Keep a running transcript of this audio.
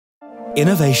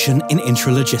Innovation in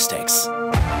intralogistics.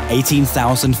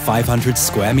 18,500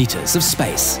 square meters of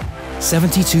space.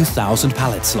 72,000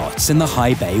 pallet slots in the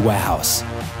high bay warehouse.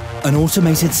 An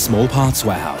automated small parts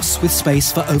warehouse with space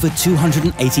for over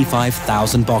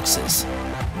 285,000 boxes.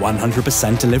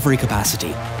 100% delivery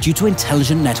capacity due to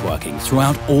intelligent networking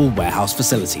throughout all warehouse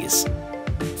facilities.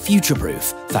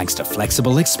 Future-proof thanks to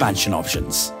flexible expansion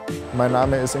options. My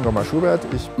name is Ingomar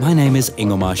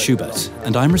Schubert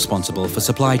and I'm responsible for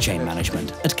supply chain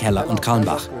management at Keller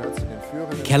Kalmbach.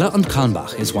 Keller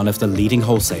Kalmbach is one of the leading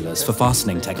wholesalers for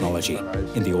fastening technology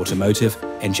in the automotive,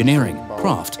 engineering,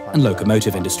 craft and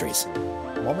locomotive industries.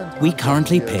 We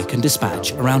currently pick and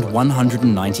dispatch around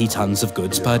 190 tons of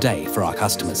goods per day for our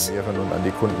customers.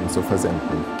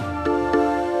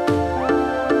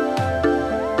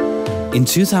 In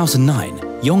 2009,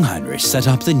 Jungheinrich set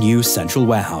up the new central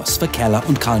warehouse for Keller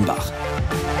Kalmbach.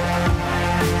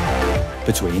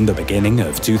 Between the beginning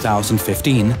of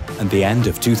 2015 and the end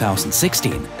of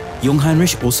 2016,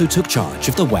 Jungheinrich also took charge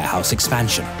of the warehouse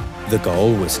expansion. The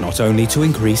goal was not only to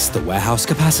increase the warehouse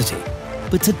capacity,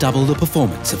 but to double the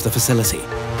performance of the facility.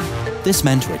 This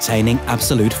meant retaining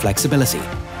absolute flexibility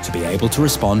to be able to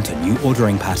respond to new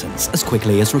ordering patterns as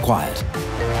quickly as required.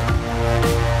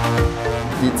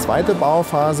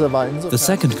 The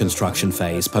second construction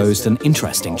phase posed an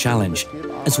interesting challenge,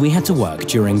 as we had to work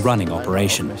during running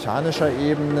operation.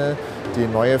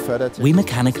 We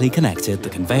mechanically connected the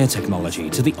conveyor technology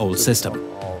to the old system,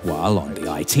 while on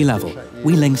the IT level,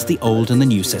 we linked the old and the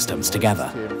new systems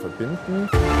together.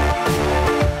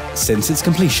 Since its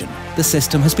completion, the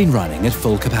system has been running at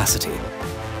full capacity.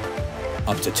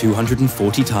 Up to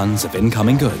 240 tons of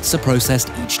incoming goods are processed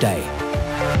each day.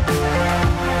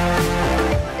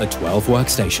 At 12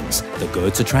 workstations, the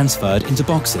goods are transferred into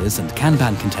boxes and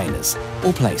Kanban containers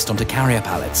or placed onto carrier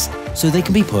pallets so they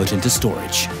can be put into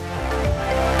storage.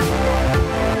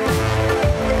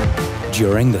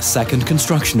 During the second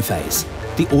construction phase,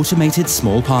 the automated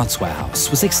small parts warehouse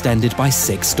was extended by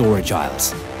 6 storage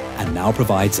aisles and now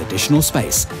provides additional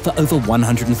space for over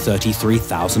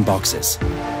 133,000 boxes.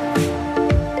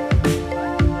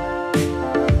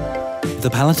 The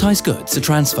palletized goods are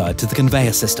transferred to the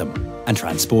conveyor system and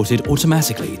transported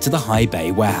automatically to the high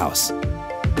bay warehouse.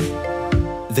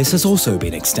 This has also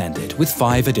been extended with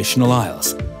 5 additional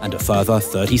aisles and a further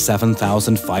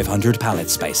 37,500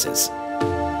 pallet spaces.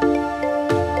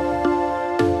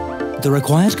 The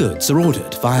required goods are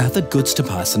ordered via the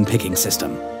goods-to-person picking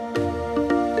system.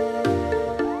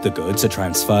 The goods are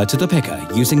transferred to the picker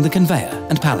using the conveyor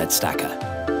and pallet stacker.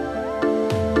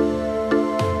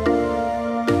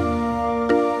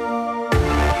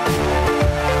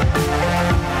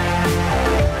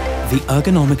 The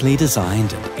ergonomically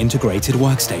designed and integrated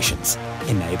workstations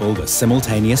enable the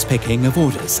simultaneous picking of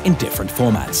orders in different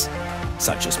formats,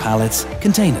 such as pallets,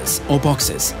 containers or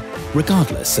boxes,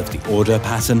 regardless of the order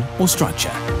pattern or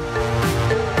structure.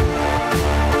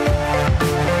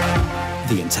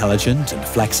 The intelligent and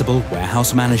flexible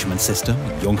warehouse management system,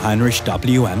 Jungheinrich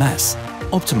WMS,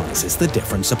 optimizes the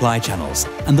different supply channels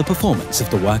and the performance of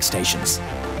the workstations.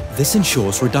 This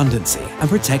ensures redundancy and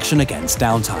protection against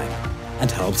downtime, and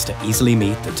helps to easily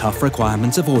meet the tough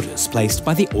requirements of orders placed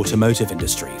by the automotive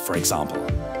industry, for example.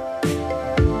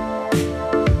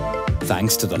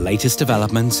 Thanks to the latest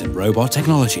developments in robot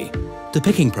technology, the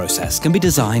picking process can be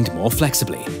designed more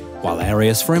flexibly, while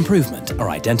areas for improvement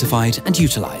are identified and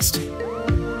utilized.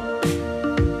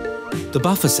 The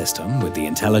buffer system with the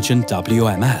intelligent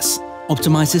WMS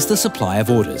optimizes the supply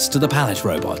of orders to the pallet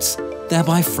robots,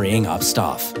 thereby freeing up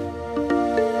staff.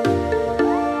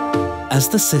 As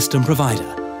the system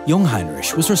provider,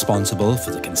 Jungheinrich was responsible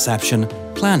for the conception,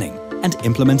 planning and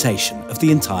implementation of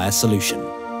the entire solution.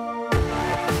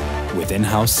 With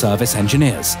in-house service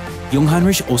engineers,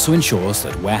 Jungheinrich also ensures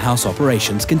that warehouse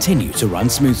operations continue to run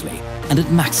smoothly and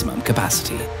at maximum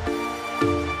capacity.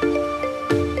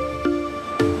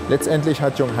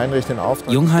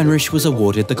 Jungheinrich was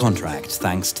awarded the contract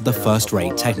thanks to the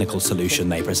first-rate technical solution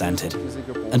they presented,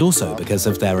 and also because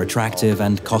of their attractive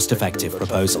and cost-effective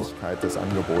proposal.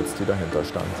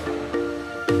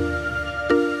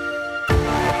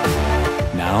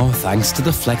 Now, thanks to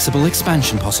the flexible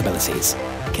expansion possibilities,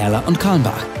 Keller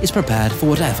Kalmbach is prepared for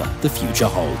whatever the future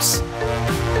holds.